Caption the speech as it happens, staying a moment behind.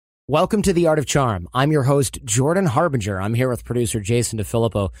Welcome to The Art of Charm. I'm your host, Jordan Harbinger. I'm here with producer Jason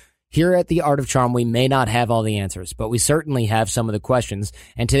DeFilippo. Here at The Art of Charm, we may not have all the answers, but we certainly have some of the questions.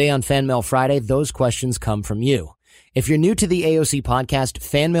 And today on Fan Mail Friday, those questions come from you. If you're new to the AOC podcast,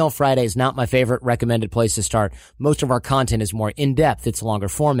 Fan Mail Friday is not my favorite recommended place to start. Most of our content is more in-depth. It's longer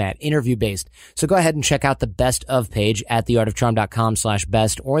format, interview-based. So go ahead and check out the best of page at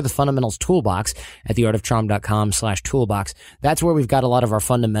theartofcharm.com/best or the fundamentals toolbox at theartofcharm.com/toolbox. That's where we've got a lot of our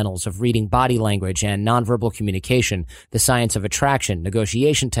fundamentals of reading body language and nonverbal communication, the science of attraction,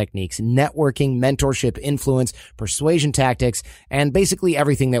 negotiation techniques, networking, mentorship, influence, persuasion tactics, and basically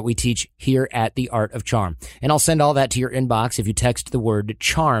everything that we teach here at The Art of Charm. And I'll send all that to your inbox if you text the word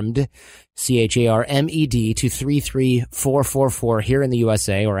CHARMED, CHARMED, to 33444 here in the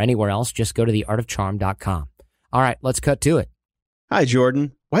USA or anywhere else. Just go to theartofcharm.com. All right, let's cut to it. Hi,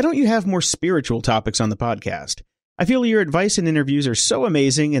 Jordan. Why don't you have more spiritual topics on the podcast? I feel your advice and interviews are so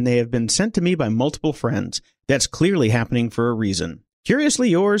amazing, and they have been sent to me by multiple friends. That's clearly happening for a reason. Curiously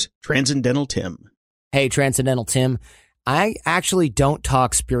yours, Transcendental Tim. Hey, Transcendental Tim. I actually don't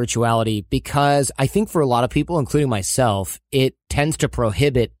talk spirituality because I think for a lot of people, including myself, it tends to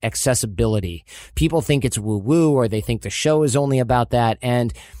prohibit accessibility. People think it's woo-woo, or they think the show is only about that.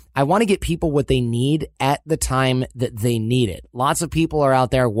 And I want to get people what they need at the time that they need it. Lots of people are out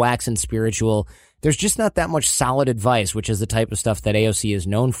there waxing spiritual. There's just not that much solid advice, which is the type of stuff that AOC is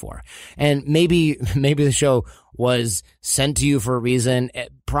known for. And maybe the show was sent to you for a reason,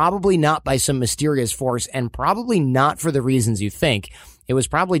 probably not by some mysterious force, and probably not for the reasons you think. It was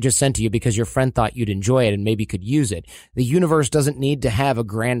probably just sent to you because your friend thought you'd enjoy it and maybe could use it. The universe doesn't need to have a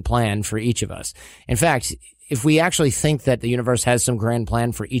grand plan for each of us. In fact, if we actually think that the universe has some grand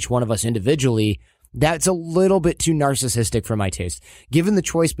plan for each one of us individually, that's a little bit too narcissistic for my taste. Given the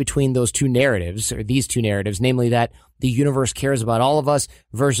choice between those two narratives, or these two narratives, namely that the universe cares about all of us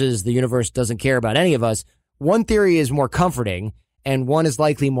versus the universe doesn't care about any of us, one theory is more comforting and one is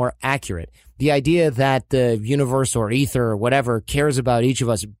likely more accurate. The idea that the universe or ether or whatever cares about each of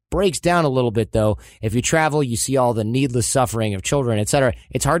us breaks down a little bit, though. If you travel, you see all the needless suffering of children, etc.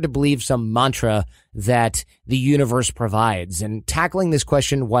 It's hard to believe some mantra that the universe provides. And tackling this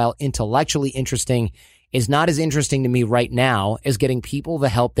question, while intellectually interesting, is not as interesting to me right now as getting people the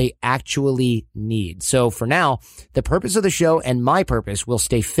help they actually need. So for now, the purpose of the show and my purpose will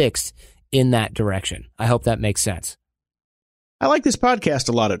stay fixed in that direction. I hope that makes sense. I like this podcast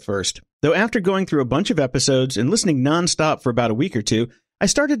a lot at first, though after going through a bunch of episodes and listening nonstop for about a week or two, I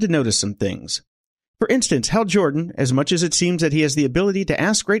started to notice some things. For instance, how Jordan, as much as it seems that he has the ability to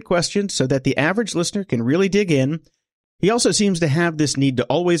ask great questions so that the average listener can really dig in, he also seems to have this need to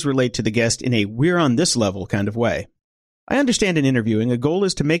always relate to the guest in a we're on this level kind of way. I understand in interviewing, a goal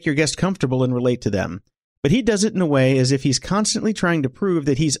is to make your guest comfortable and relate to them, but he does it in a way as if he's constantly trying to prove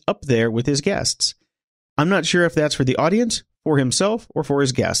that he's up there with his guests. I'm not sure if that's for the audience, for himself, or for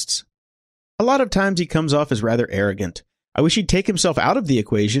his guests. A lot of times he comes off as rather arrogant. I wish he'd take himself out of the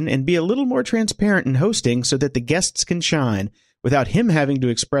equation and be a little more transparent in hosting so that the guests can shine without him having to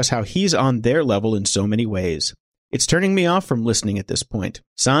express how he's on their level in so many ways. It's turning me off from listening at this point.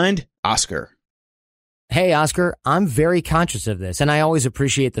 Signed, Oscar. Hey, Oscar, I'm very conscious of this, and I always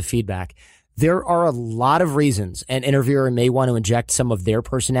appreciate the feedback. There are a lot of reasons an interviewer may want to inject some of their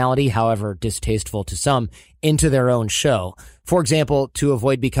personality, however distasteful to some, into their own show. For example, to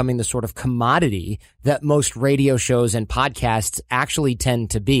avoid becoming the sort of commodity that most radio shows and podcasts actually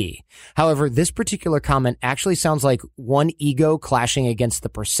tend to be. However, this particular comment actually sounds like one ego clashing against the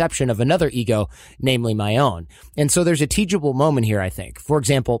perception of another ego, namely my own. And so there's a teachable moment here, I think. For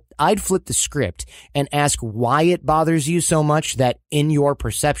example, I'd flip the script and ask why it bothers you so much that in your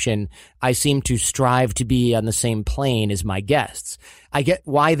perception, I seem to strive to be on the same plane as my guests. I get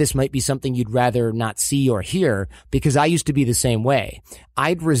why this might be something you'd rather not see or hear, because I used to be the same way.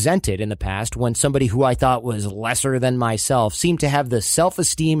 I'd resented in the past when somebody who I thought was lesser than myself seemed to have the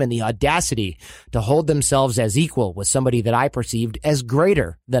self-esteem and the audacity to hold themselves as equal with somebody that I perceived as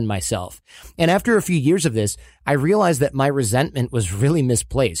greater than myself. And after a few years of this, I realized that my resentment was really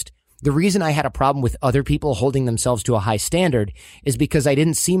misplaced. The reason I had a problem with other people holding themselves to a high standard is because I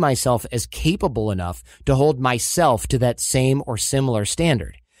didn't see myself as capable enough to hold myself to that same or similar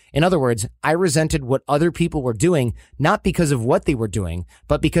standard. In other words, I resented what other people were doing, not because of what they were doing,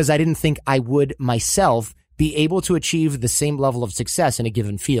 but because I didn't think I would myself be able to achieve the same level of success in a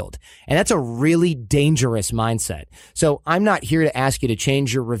given field. And that's a really dangerous mindset. So I'm not here to ask you to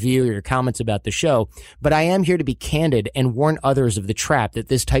change your review or your comments about the show, but I am here to be candid and warn others of the trap that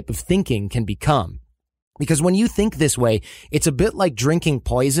this type of thinking can become. Because when you think this way, it's a bit like drinking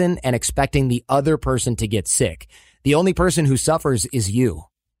poison and expecting the other person to get sick. The only person who suffers is you.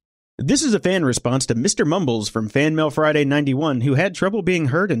 This is a fan response to Mr. Mumbles from Fan Mail Friday 91, who had trouble being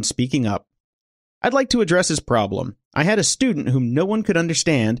heard and speaking up. I'd like to address his problem. I had a student whom no one could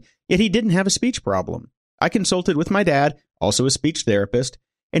understand, yet he didn't have a speech problem. I consulted with my dad, also a speech therapist,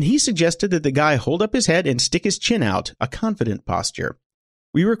 and he suggested that the guy hold up his head and stick his chin out, a confident posture.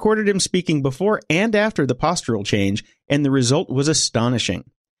 We recorded him speaking before and after the postural change, and the result was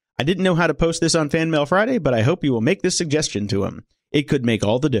astonishing. I didn't know how to post this on Fan Mail Friday, but I hope you will make this suggestion to him. It could make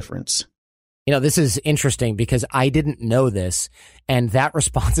all the difference. You know, this is interesting because I didn't know this, and that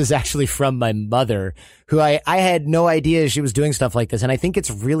response is actually from my mother, who I had no idea she was doing stuff like this. And I think it's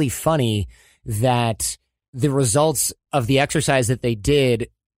really funny that the results of the exercise that they did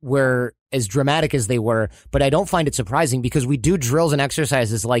were as dramatic as they were, but I don't find it surprising because we do drills and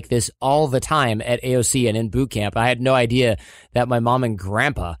exercises like this all the time at AOC and in boot camp. I had no idea that my mom and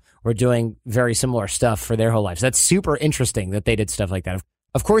grandpa were doing very similar stuff for their whole lives. That's super interesting that they did stuff like that.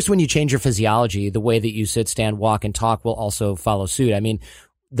 Of course, when you change your physiology, the way that you sit, stand, walk, and talk will also follow suit. I mean,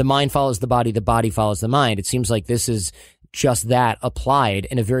 the mind follows the body follows the mind. It seems like this is just that applied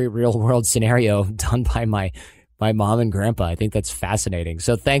in a very real world scenario done by my mom and grandpa. I think that's fascinating.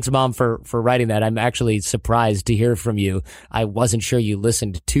 So thanks, Mom, for writing that. I'm actually surprised to hear from you. I wasn't sure you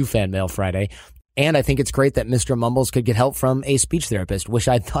listened to Fan Mail Friday. And I think it's great that Mr. Mumbles could get help from a speech therapist. Wish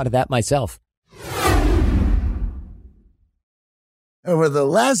I'd thought of that myself. Over the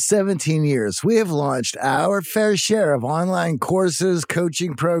last 17 years, we have launched our fair share of online courses,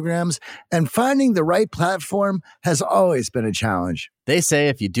 coaching programs, and finding the right platform has always been a challenge. They say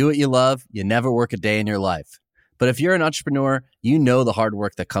if you do what you love, you never work a day in your life. But if you're an entrepreneur, you know the hard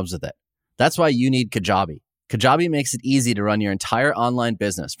work that comes with it. That's why you need Kajabi. Kajabi makes it easy to run your entire online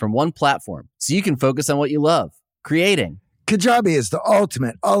business from one platform so you can focus on what you love, creating. Kajabi is the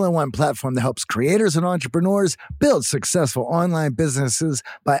ultimate all-in-one platform that helps creators and entrepreneurs build successful online businesses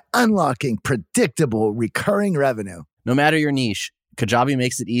by unlocking predictable, recurring revenue. No matter your niche, Kajabi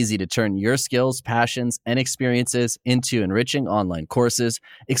makes it easy to turn your skills, passions, and experiences into enriching online courses,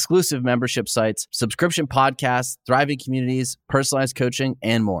 exclusive membership sites, subscription podcasts, thriving communities, personalized coaching,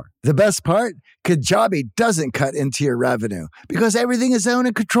 and more. The best part? Kajabi doesn't cut into your revenue because everything is owned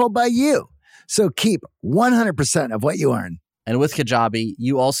and controlled by you. So keep 100% of what you earn. And with Kajabi,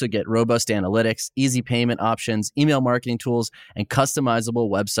 you also get robust analytics, easy payment options, email marketing tools, and customizable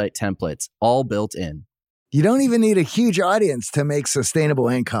website templates, all built in. You don't even need a huge audience to make sustainable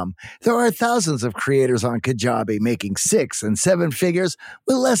income. There are thousands of creators on Kajabi making 6 and 7 figures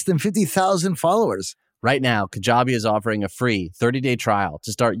with less than 50,000 followers. Right now, Kajabi is offering a free 30-day trial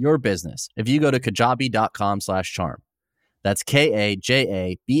to start your business if you go to kajabi.com/charm. That's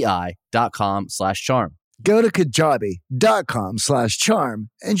KAJABI.com/charm. Go to kajabi.com/charm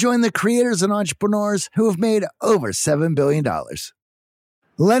and join the creators and entrepreneurs who have made over $7 billion.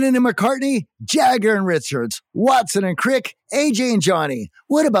 Lennon and McCartney, Jagger and Richards, Watson and Crick, AJ and Johnny.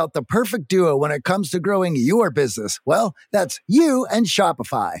 What about the perfect duo when it comes to growing your business? Well, that's you and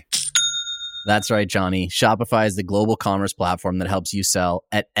Shopify. That's right, Johnny. Shopify is the global commerce platform that helps you sell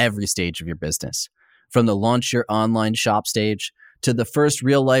at every stage of your business. From the launch your online shop stage to the first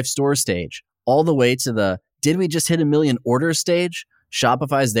real life store stage, all the way to the did we just hit 1 million orders stage,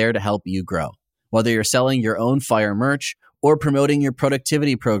 Shopify is there to help you grow. Whether you're selling your own fire merch or promoting your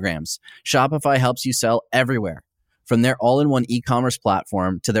productivity programs, Shopify helps you sell everywhere. From their all-in-one e-commerce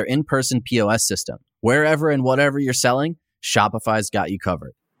platform to their in-person POS system, wherever and whatever you're selling, Shopify's got you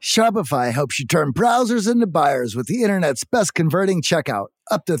covered. Shopify helps you turn browsers into buyers with the internet's best converting checkout,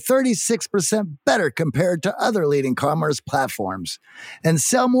 up to 36% better compared to other leading commerce platforms. And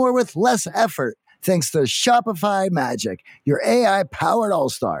sell more with less effort thanks to Shopify Magic, your AI-powered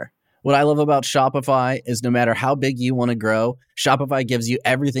all-star. What I love about Shopify is no matter how big you want to grow, Shopify gives you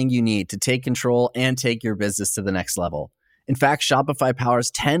everything you need to take control and take your business to the next level. In fact, Shopify powers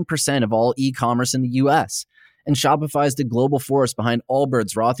 10% of all e-commerce in the U.S., and Shopify is the global force behind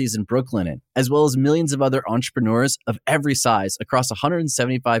Allbirds, Rothy's, and Brooklinen, as well as millions of other entrepreneurs of every size across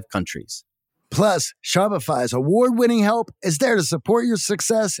 175 countries. Plus, Shopify's award-winning help is there to support your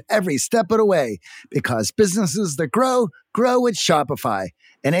success every step of the way, because businesses that grow with Shopify.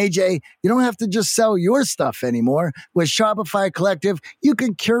 And AJ, you don't have to just sell your stuff anymore. With Shopify Collective, you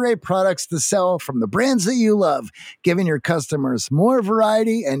can curate products to sell from the brands that you love, giving your customers more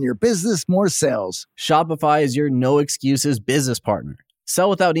variety and your business more sales. Shopify is your no excuses business partner. Sell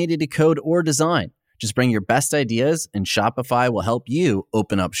without needing to code or design. Just bring your best ideas and Shopify will help you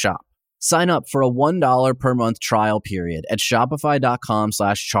open up shop. Sign up for a $1 per month trial period at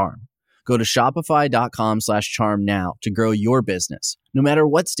shopify.com/charm. Go to shopify.com/charm now to grow your business, no matter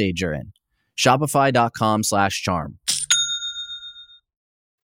what stage you're in. Shopify.com/charm.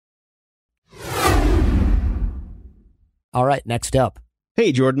 All right, next up.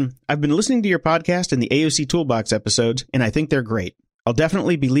 Hey, Jordan. I've been listening to your podcast and the AOC Toolbox episodes, and I think they're great. I'll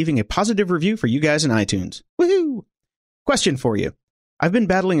definitely be leaving a positive review for you guys in iTunes. Woohoo! Question for you. I've been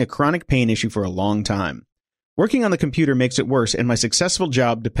battling a chronic pain issue for a long time. Working on the computer makes it worse, and my successful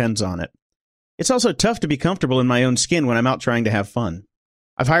job depends on it. It's also tough to be comfortable in my own skin when I'm out trying to have fun.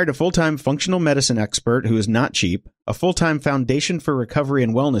 I've hired a full-time functional medicine expert who is not cheap, a full-time Foundation for Recovery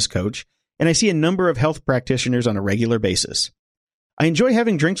and Wellness coach, and I see a number of health practitioners on a regular basis. I enjoy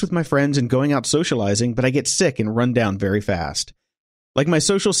having drinks with my friends and going out socializing, but I get sick and run down very fast. Like my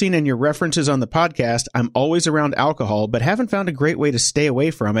social scene and your references on the podcast, I'm always around alcohol, but haven't found a great way to stay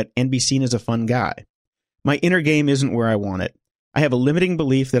away from it and be seen as a fun guy. My inner game isn't where I want it. I have a limiting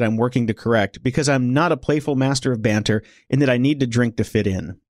belief that I'm working to correct because I'm not a playful master of banter and that I need to drink to fit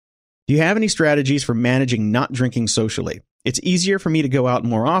in. Do you have any strategies for managing not drinking socially? It's easier for me to go out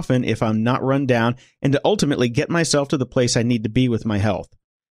more often if I'm not run down and to ultimately get myself to the place I need to be with my health.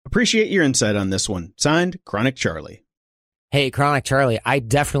 Appreciate your insight on this one. Signed, Chronic Charlie. Hey, Chronic Charlie, I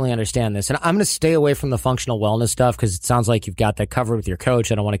definitely understand this. And I'm going to stay away from the functional wellness stuff because it sounds like you've got that covered with your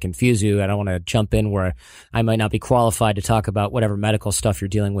coach. I don't want to confuse you. I don't want to jump in where I might not be qualified to talk about whatever medical stuff you're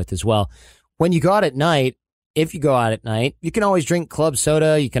dealing with as well. When you go out at night, if you go out at night, you can always drink club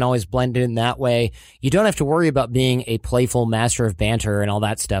soda. You can always blend it in that way. You don't have to worry about being a playful master of banter and all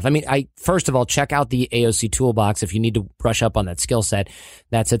that stuff. I mean, first of all, check out the AOC Toolbox if you need to brush up on that skill set.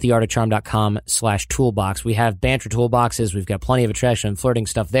 That's at theartofcharm.com/toolbox. We have banter toolboxes. We've got plenty of attraction and flirting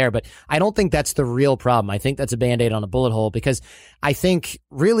stuff there, but I don't think that's the real problem. I think that's a Band-Aid on a bullet hole because I think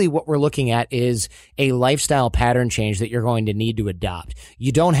really what we're looking at is a lifestyle pattern change that you're going to need to adopt.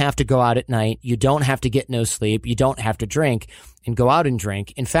 You don't have to go out at night. You don't have to get no sleep. You don't have to drink and go out and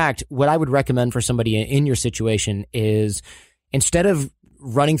drink. In fact, what I would recommend for somebody in your situation is instead of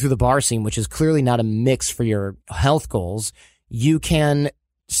running through the bar scene, which is clearly not a mix for your health goals, you can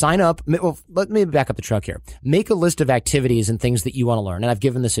sign up. Well, let me back up the truck here. Make a list of activities and things that you want to learn. And I've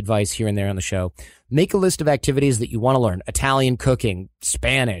given this advice here and there on the show. Make a list of activities that you want to learn. Italian cooking,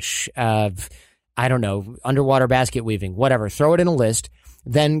 Spanish, I don't know, underwater basket weaving, whatever. Throw it in a list.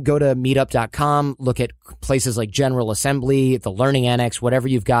 Then go to meetup.com, look at places like General Assembly, the Learning Annex, whatever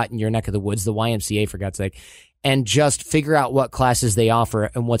you've got in your neck of the woods, the YMCA for God's sake, and just figure out what classes they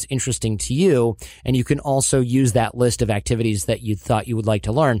offer and what's interesting to you. And you can also use that list of activities that you thought you would like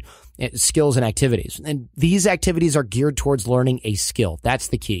to learn, skills and activities. And these activities are geared towards learning a skill. That's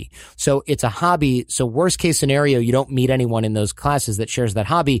the key. So it's a hobby. So worst case scenario, you don't meet anyone in those classes that shares that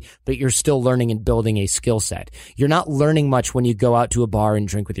hobby, but you're still learning and building a skill set. You're not learning much when you go out to a bar and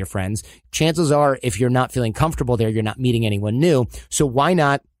drink with your friends. Chances are, if you're not feeling comfortable there, you're not meeting anyone new. So why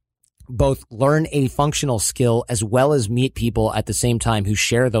not both learn a functional skill as well as meet people at the same time who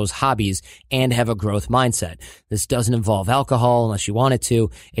share those hobbies and have a growth mindset? This doesn't involve alcohol unless you want it to.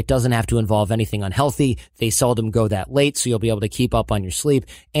 It doesn't have to involve anything unhealthy. They seldom go that late, so you'll be able to keep up on your sleep.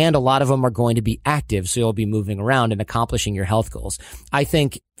 And a lot of them are going to be active, so you'll be moving around and accomplishing your health goals. I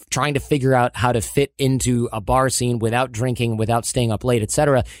think trying to figure out how to fit into a bar scene without drinking, without staying up late,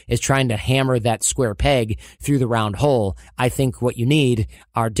 etc., is trying to hammer that square peg through the round hole. I think what you need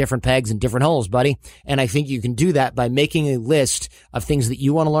are different pegs and different holes, buddy. And I think you can do that by making a list of things that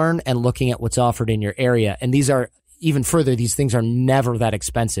you want to learn and looking at what's offered in your area. And these are even further, these things are never that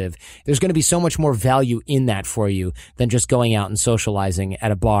expensive. There's going to be so much more value in that for you than just going out and socializing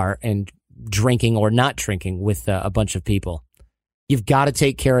at a bar and drinking or not drinking with a bunch of people. You've got to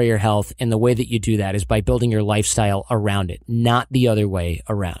take care of your health, and the way that you do that is by building your lifestyle around it, not the other way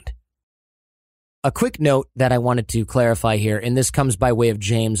around. A quick note that I wanted to clarify here, and this comes by way of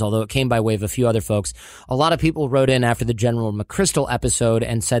James, although it came by way of a few other folks. A lot of people wrote in after the General McChrystal episode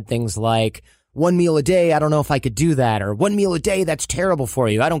and said things like, 1 meal a day, I don't know if I could do that, or 1 meal a day, that's terrible for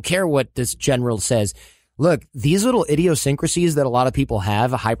you. I don't care what this general says. Look, these little idiosyncrasies that a lot of people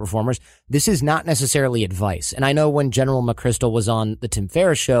have, high performers, this is not necessarily advice. And I know when General McChrystal was on the Tim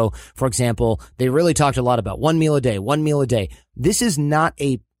Ferriss show, for example, they really talked a lot about 1 meal a day, 1 meal a day. This is not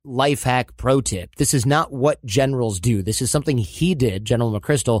a life hack pro tip. This is not what generals do. This is something he did, General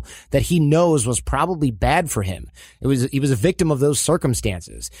McChrystal, that he knows was probably bad for him. He was a victim of those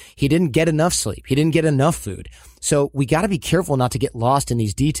circumstances. He didn't get enough sleep. He didn't get enough food. So we got to be careful not to get lost in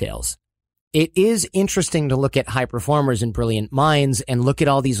these details. It is interesting to look at high performers and brilliant minds and look at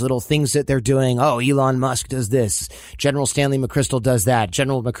all these little things that they're doing. Oh, Elon Musk does this. General Stanley McChrystal does that.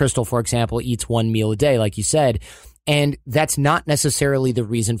 General McChrystal, for example, eats 1 meal a day, like you said. And that's not necessarily the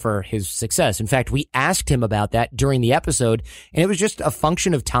reason for his success. In fact, we asked him about that during the episode, and it was just a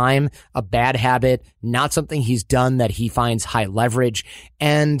function of time, a bad habit, not something he's done that he finds high leverage.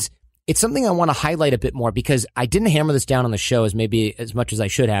 And it's something I want to highlight a bit more because I didn't hammer this down on the show as much as I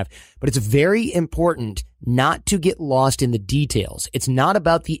should have, but it's very important not to get lost in the details. It's not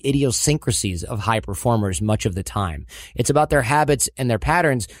about the idiosyncrasies of high performers much of the time. It's about their habits and their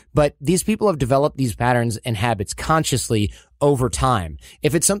patterns, but these people have developed these patterns and habits consciously over time.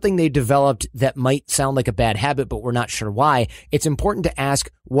 If it's something they developed that might sound like a bad habit, but we're not sure why, it's important to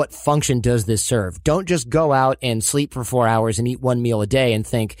ask, what function does this serve? Don't just go out and sleep for 4 hours and eat one meal a day and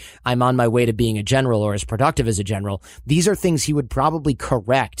think, I'm on my way to being a general or as productive as a general. These are things he would probably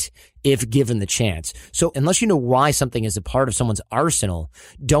correct if given the chance. So unless you know why something is a part of someone's arsenal,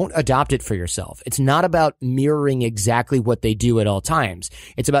 don't adopt it for yourself. It's not about mirroring exactly what they do at all times.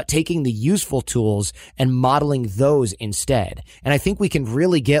 It's about taking the useful tools and modeling those instead. And I think we can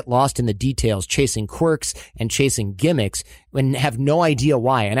really get lost in the details, chasing quirks and chasing gimmicks and have no idea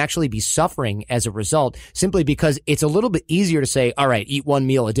why and actually be suffering as a result simply because it's a little bit easier to say, all right, eat one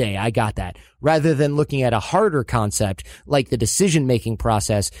meal a day. I got that. Rather than looking at a harder concept like the decision-making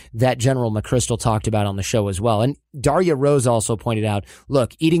process that General McChrystal talked about on the show as well. And Daria Rose also pointed out,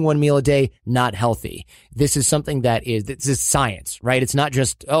 look, eating one meal a day, not healthy. This is something this is science, right? It's not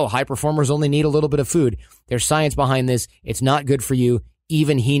just, high performers only need a little bit of food. There's science behind this. It's not good for you.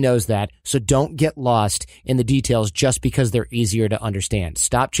 Even he knows that. So don't get lost in the details just because they're easier to understand.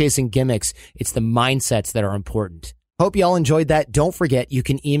 Stop chasing gimmicks. It's the mindsets that are important. Hope y'all enjoyed that. Don't forget, you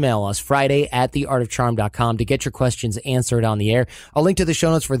can email us Friday@theartofcharm.com to get your questions answered on the air. A link to the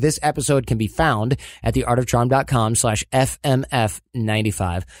show notes for this episode can be found at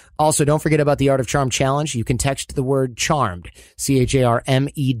theartofcharm.com/FMF95. Also, don't forget about the Art of Charm Challenge. You can text the word CHARMED,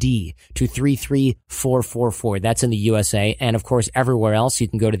 CHARMED, to 33444. That's in the USA. And of course, everywhere else, you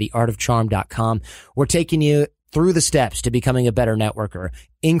can go to theartofcharm.com. We're taking you through the steps to becoming a better networker,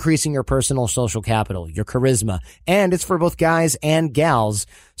 increasing your personal social capital, your charisma, and it's for both guys and gals.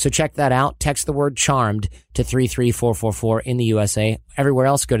 So check that out. Text the word CHARMED to 33444 in the USA. Everywhere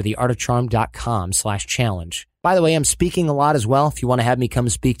else, go to theartofcharm.com/challenge. By the way, I'm speaking a lot as well. If you want to have me come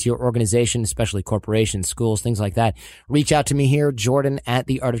speak to your organization, especially corporations, schools, things like that, reach out to me here,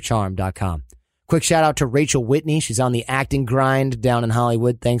 Jordan@theartofcharm.com. Quick shout out to Rachel Whitney. She's on the acting grind down in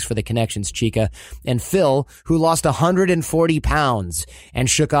Hollywood. Thanks for the connections, Chica. And Phil, who lost 140 pounds and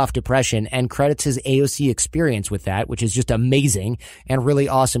shook off depression and credits his AOC experience with that, which is just amazing and really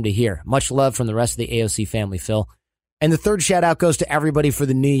awesome to hear. Much love from the rest of the AOC family, Phil. And the third shout out goes to everybody for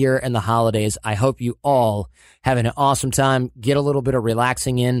the new year and the holidays. I hope you all have an awesome time. Get a little bit of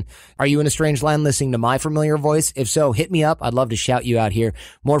relaxing in. Are you in a strange land listening to my familiar voice? If so, hit me up. I'd love to shout you out here.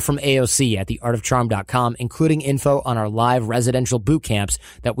 More from AOC at theartofcharm.com, including info on our live residential boot camps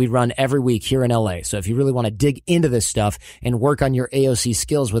that we run every week here in LA. So if you really want to dig into this stuff and work on your AOC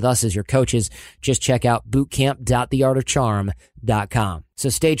skills with us as your coaches, just check out bootcamp.theartofcharm.com. So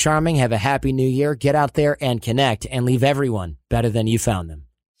stay charming, have a happy new year, get out there and connect, and leave everyone better than you found them.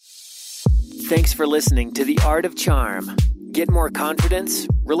 Thanks for listening to The Art of Charm. Get more confidence,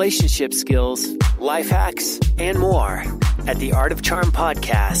 relationship skills, life hacks, and more at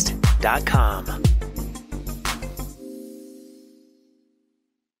theartofcharmpodcast.com.